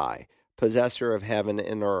Most High, possessor of heaven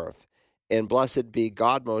and earth. And blessed be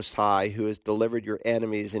God Most High, who has delivered your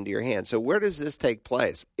enemies into your hand." So where does this take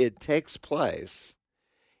place? It takes place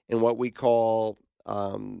in what we call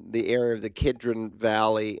the area of the Kidron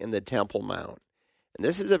Valley and the Temple Mount. And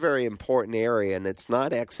this is a very important area, and it's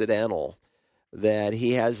not accidental that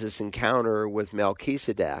he has this encounter with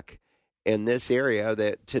Melchizedek in this area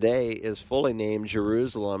that today is fully named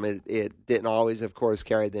Jerusalem. It didn't always, of course,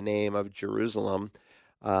 carry the name of Jerusalem.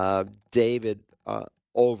 David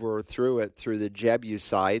overthrew it through the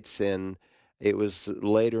Jebusites, and it was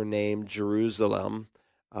later named Jerusalem,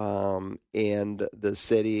 and the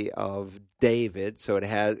city of David. So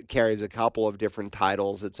it carries a couple of different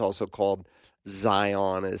titles. It's also called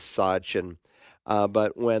Zion as such. And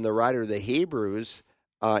but when the writer of the Hebrews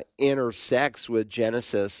intersects with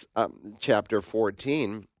Genesis chapter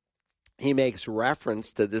 14, he makes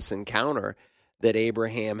reference to this encounter that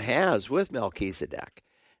Abraham has with Melchizedek.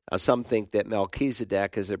 Now, some think that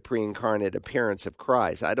Melchizedek is a pre-incarnate appearance of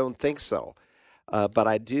Christ. I don't think so. But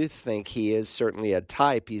I do think he is certainly a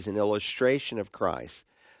type. He's an illustration of Christ.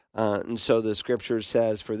 And so the Scripture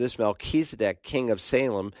says, "For this Melchizedek, king of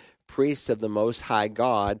Salem, priest of the Most High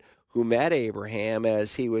God, who met Abraham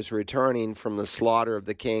as he was returning from the slaughter of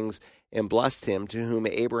the kings and blessed him, to whom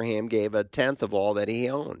Abraham gave a tenth of all that he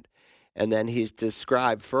owned." And then he's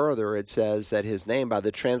described further. It says that his name, by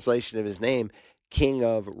the translation of his name, King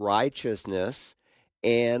of Righteousness,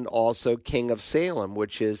 and also King of Salem,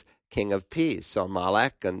 which is King of Peace. So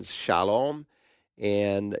Malek and Shalom,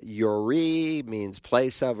 and Yori means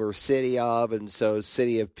place of or city of, and so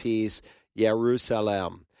city of peace,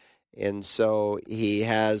 Jerusalem. And so he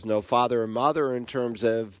has no father or mother in terms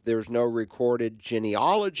of there's no recorded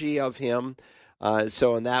genealogy of him.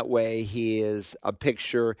 So in that way, he is a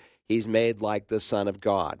picture. He's made like the Son of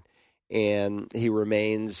God, and he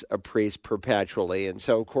remains a priest perpetually. And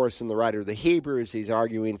so, of course, in the writer of the Hebrews, he's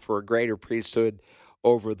arguing for a greater priesthood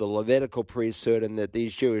over the Levitical priesthood, and that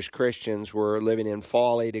these Jewish Christians were living in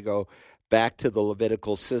folly to go back to the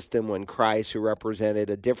Levitical system when Christ, who represented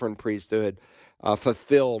a different priesthood,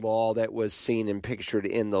 fulfilled all that was seen and pictured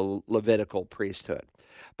in the Levitical priesthood.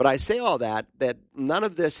 But I say all that none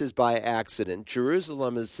of this is by accident.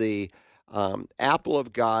 Jerusalem is the apple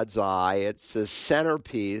of God's eye. It's the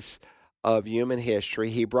centerpiece of human history.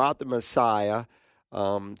 He brought the Messiah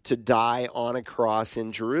to die on a cross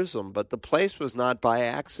in Jerusalem. But the place was not by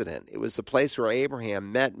accident. It was the place where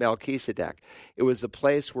Abraham met Melchizedek. It was the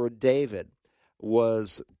place where David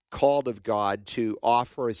was called of God to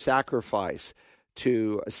offer a sacrifice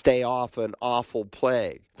to stay off an awful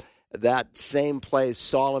plague. That same place,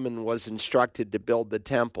 Solomon was instructed to build the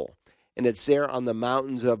temple. And it's there on the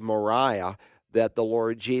mountains of Moriah that the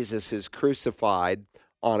Lord Jesus is crucified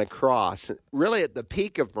on a cross, really at the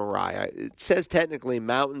peak of Moriah. It says technically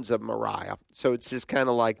mountains of Moriah, so it's just kind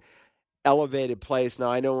of like elevated place.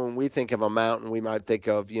 Now, I know when we think of a mountain, we might think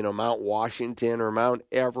of, Mount Washington or Mount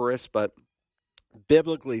Everest, but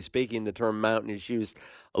biblically speaking, the term mountain is used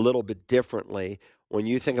a little bit differently. When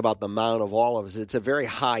you think about the Mount of Olives, it's a very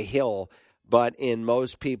high hill, but in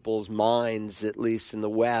most people's minds, at least in the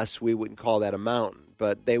West, we wouldn't call that a mountain.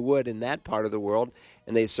 But they would in that part of the world,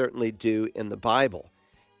 and they certainly do in the Bible.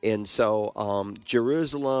 And so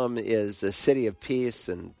Jerusalem is the city of peace,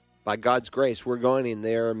 and by God's grace, we're going in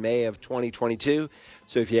there May of 2022.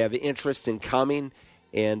 So if you have interest in coming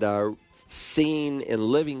and seeing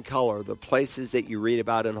in living color the places that you read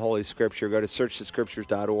about in Holy Scripture, go to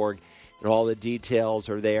searchthescriptures.org, and all the details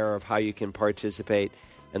are there of how you can participate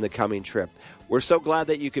in the coming trip. We're so glad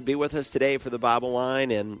that you could be with us today for the Bible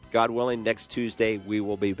Line, and God willing, next Tuesday we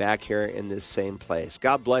will be back here in this same place.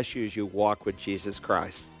 God bless you as you walk with Jesus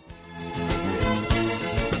Christ.